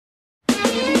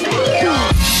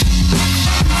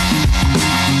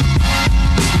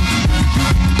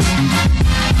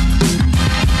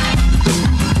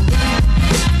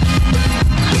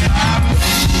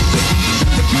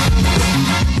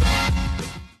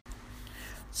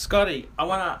Scotty, I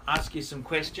want to ask you some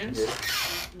questions. Yeah.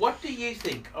 What do you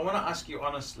think? I want to ask you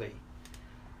honestly.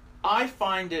 I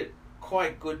find it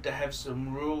quite good to have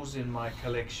some rules in my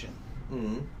collection.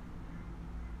 Mm.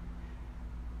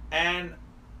 And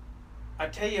I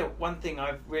tell you, one thing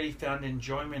I've really found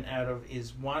enjoyment out of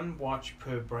is one watch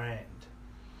per brand.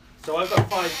 So I've got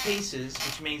 5 pieces,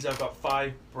 which means I've got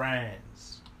 5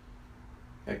 brands.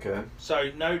 Okay.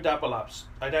 So no double ups.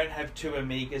 I don't have 2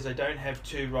 Omegas, I don't have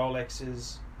 2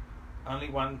 Rolexes, only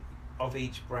one of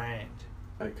each brand.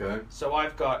 Okay. So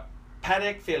I've got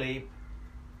Patek Philippe,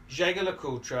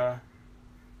 Jaeger-LeCoultre,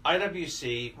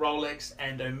 IWC, Rolex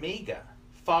and Omega.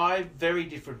 5 very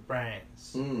different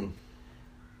brands. Mm.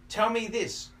 Tell me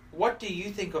this, what do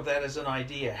you think of that as an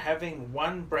idea, having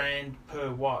one brand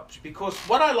per watch? Because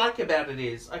what I like about it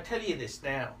is, I tell you this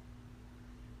now,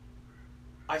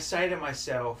 I say to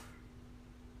myself,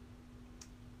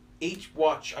 each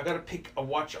watch, I got to pick a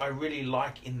watch I really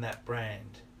like in that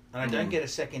brand. And I don't get a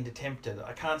second attempt at it.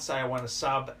 I can't say I want a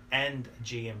sub and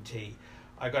GMT.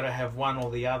 I got to have one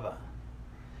or the other.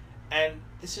 And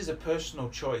this is a personal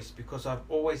choice because I've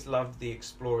always loved the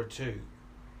Explorer 2.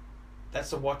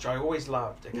 That's a watch I always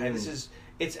loved. Okay,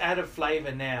 it's out of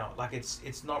flavor now. Like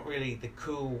it's not really the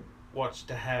cool watch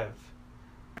to have,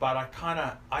 but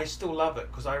I still love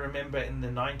it because I remember in the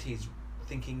 90s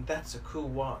thinking that's a cool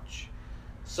watch.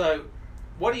 So,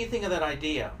 what do you think of that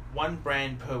idea? One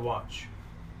brand per watch.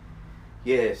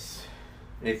 Yes.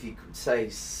 And if you could say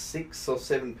 6 or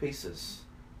 7 pieces,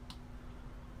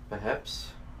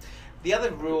 perhaps. The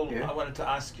other rule I wanted to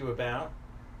ask you about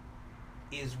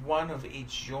is one of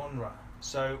each genre.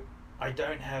 So I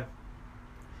don't have,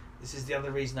 this is the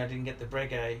other reason I didn't get the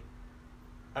Breguet,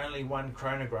 only one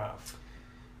chronograph,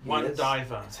 one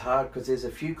diver. It's hard because there's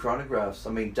a few chronographs. I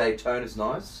mean, Daytona's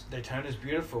nice. Daytona's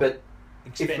beautiful, but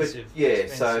expensive.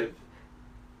 Expensive. So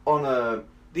on a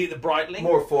the Breitling,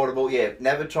 more affordable,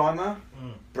 Navitimer,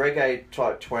 Breguet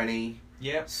Type 20,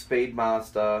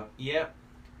 Speedmaster,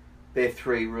 they're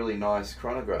 3 really nice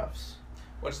chronographs.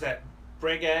 What's that?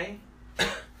 Breguet,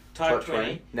 Type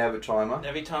 20,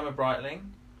 Navitimer, Breitling,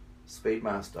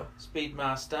 Speedmaster,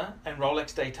 and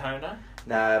Rolex Daytona.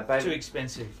 Nah, baby, too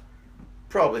expensive.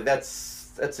 Probably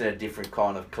that's in a different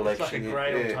kind of collection. It's like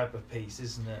a Grail type of piece,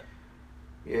 isn't it?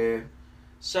 Yeah.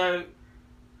 So,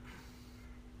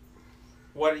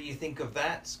 what do you think of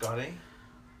that, Scotty?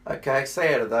 Okay,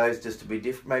 say out of those, just to be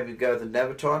different, maybe go the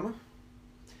Navitimer.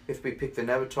 If we pick the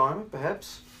Navitimer,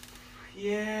 perhaps.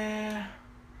 Yeah,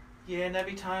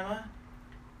 Navitimer.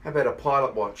 How about a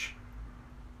Pilot watch?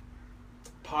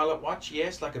 Pilot watch,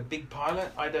 yes, like a big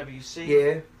Pilot, IWC.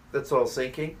 Yeah, that's what I was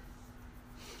thinking.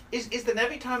 Is the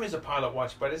Navitimer a Pilot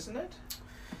watch, but isn't it?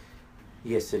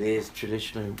 Yes, it is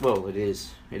traditionally. Well, it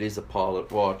is. It is a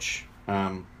Pilot watch.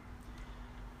 But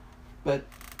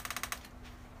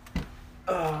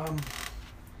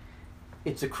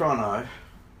it's a chrono.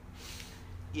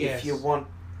 Yes. If you want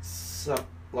some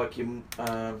like your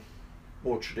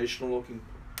more traditional looking,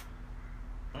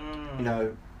 you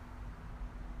know.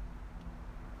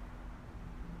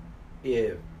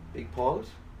 Yeah, big Pilot.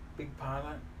 Big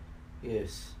Pilot.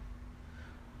 Yes.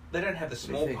 They don't have the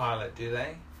small Pilot, do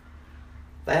they?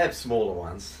 They have smaller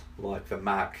ones, like the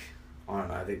Mach. I don't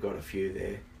know. They've got a few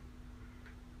there.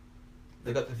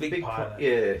 They've got the big Pilot.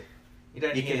 Yeah.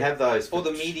 You can have those. Or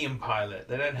the medium Pilot.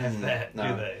 They don't have that, do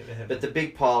they? But the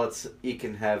big Pilots you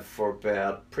can have for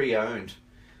about pre-owned.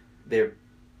 They're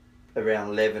around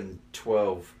 11,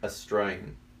 12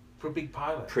 Australian. For a big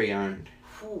Pilot? Pre-owned.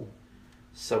 Ooh.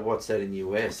 So what's that in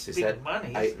US? Is that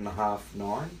money? 8.5,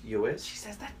 9 US? She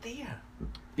says that there.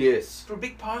 Yes. For a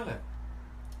big Pilot.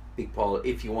 Big Pilot.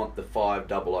 If you want the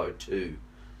 5002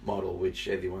 model, which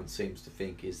everyone seems to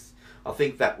think is, I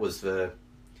think that was the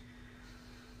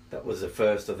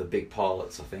first of the big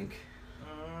Pilots, I think.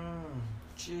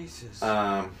 Jesus.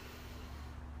 So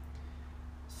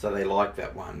they like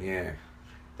that one, yeah.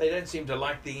 They don't seem to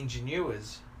like the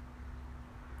Ingenuers.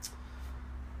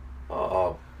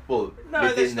 Oh, well,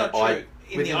 no, that's not true.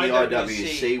 Within the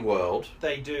IWC world,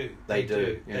 they do. They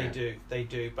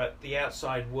do. But the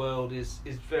outside world is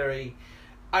very.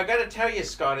 I got to tell you,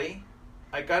 Scotty.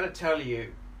 What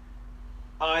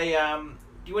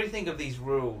do you think of these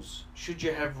rules? Should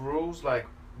you have rules like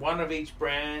one of each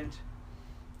brand?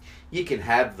 You can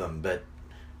have them, but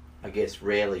I guess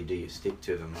rarely do you stick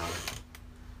to them, though.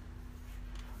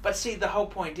 But see, the whole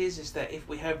point is that if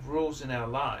we have rules in our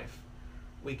life,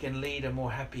 we can lead a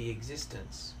more happy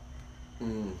existence.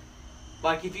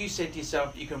 Like if you said to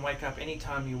yourself, you can wake up any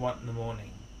time you want in the morning,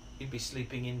 you'd be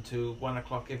sleeping into 1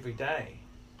 o'clock every day.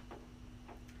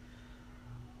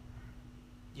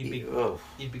 You'd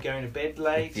be going to bed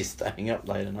late. If you're staying up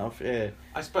late enough, yeah.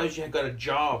 I suppose you've got a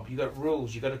job, you've got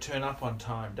rules, you've got to turn up on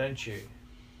time, don't you?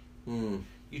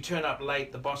 You turn up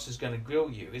late, the boss is going to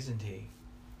grill you, isn't he?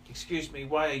 Excuse me,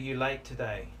 why are you late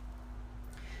today?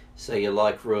 So you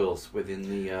like rules within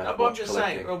the no, but watch I'm just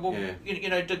collecting. saying, well, yeah. you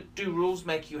know, do rules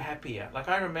make you happier? Like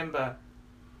I remember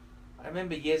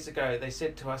years ago they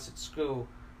said to us at school,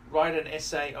 write an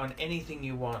essay on anything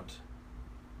you want.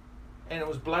 And it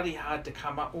was bloody hard to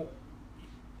come up.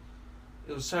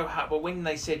 It was so hard. But when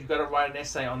they said you've got to write an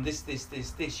essay on this,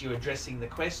 you're addressing the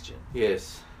question.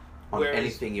 Yes. On Whereas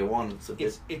anything you want.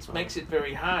 It makes it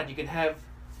very hard. You can have.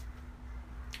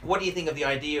 What do you think of the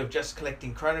idea of just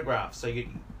collecting chronographs? So you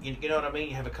know what I mean?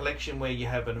 You have a collection where you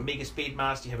have an Omega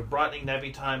Speedmaster, you have a brightening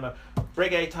Navi timer,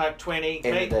 Breguet Type 20.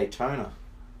 And a Daytona.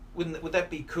 Would that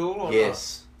be cool or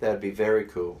yes, not? That'd be very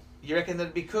cool. You reckon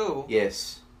that'd be cool?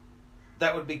 Yes.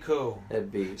 That would be cool.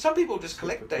 That'd be. Some people just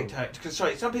collect Daytona. Cool.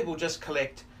 Sorry, some people just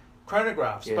collect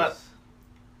chronographs. Yes. But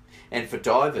and for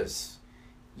divers,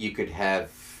 you could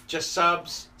have just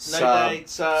subs, no date,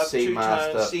 sub,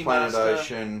 Seamaster, Seamaster, Planet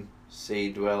Ocean,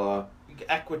 Sea Dweller. You could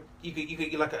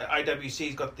like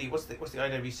IWC's got the what's the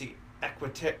IWC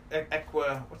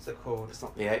Aqua what's it called? It's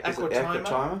not the Aqua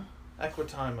Timer. Aqua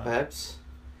Timer. Perhaps.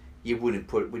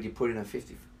 Would you put in a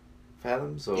 50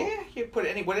 fathoms or? Yeah, you put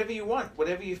whatever you want,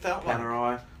 whatever you felt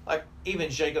Panerai. Like even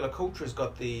Jaeger-LeCoultre's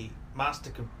got the Master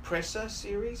Compressor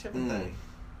series, haven't they?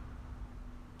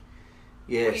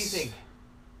 Yes. What do you think?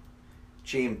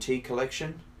 GMT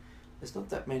collection. There's not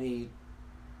that many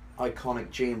iconic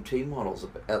GMT models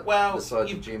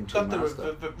besides you've the GMT got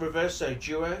Master. the Reverso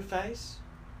Duo face.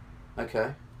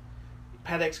 Okay.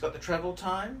 Patek's got the travel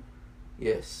time.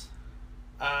 Yes.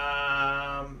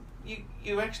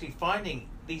 You're actually finding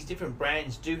these different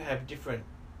brands do have different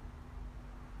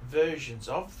versions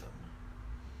of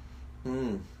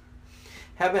them.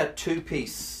 How about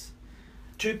two-piece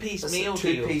meal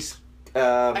deals?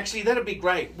 Actually, that'd be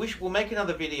great. We'll make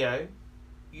another video.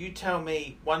 You tell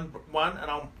me one,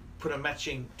 and I'll put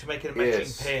make it a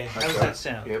matching pair. How does that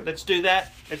sound? Yep. Let's do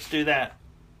that.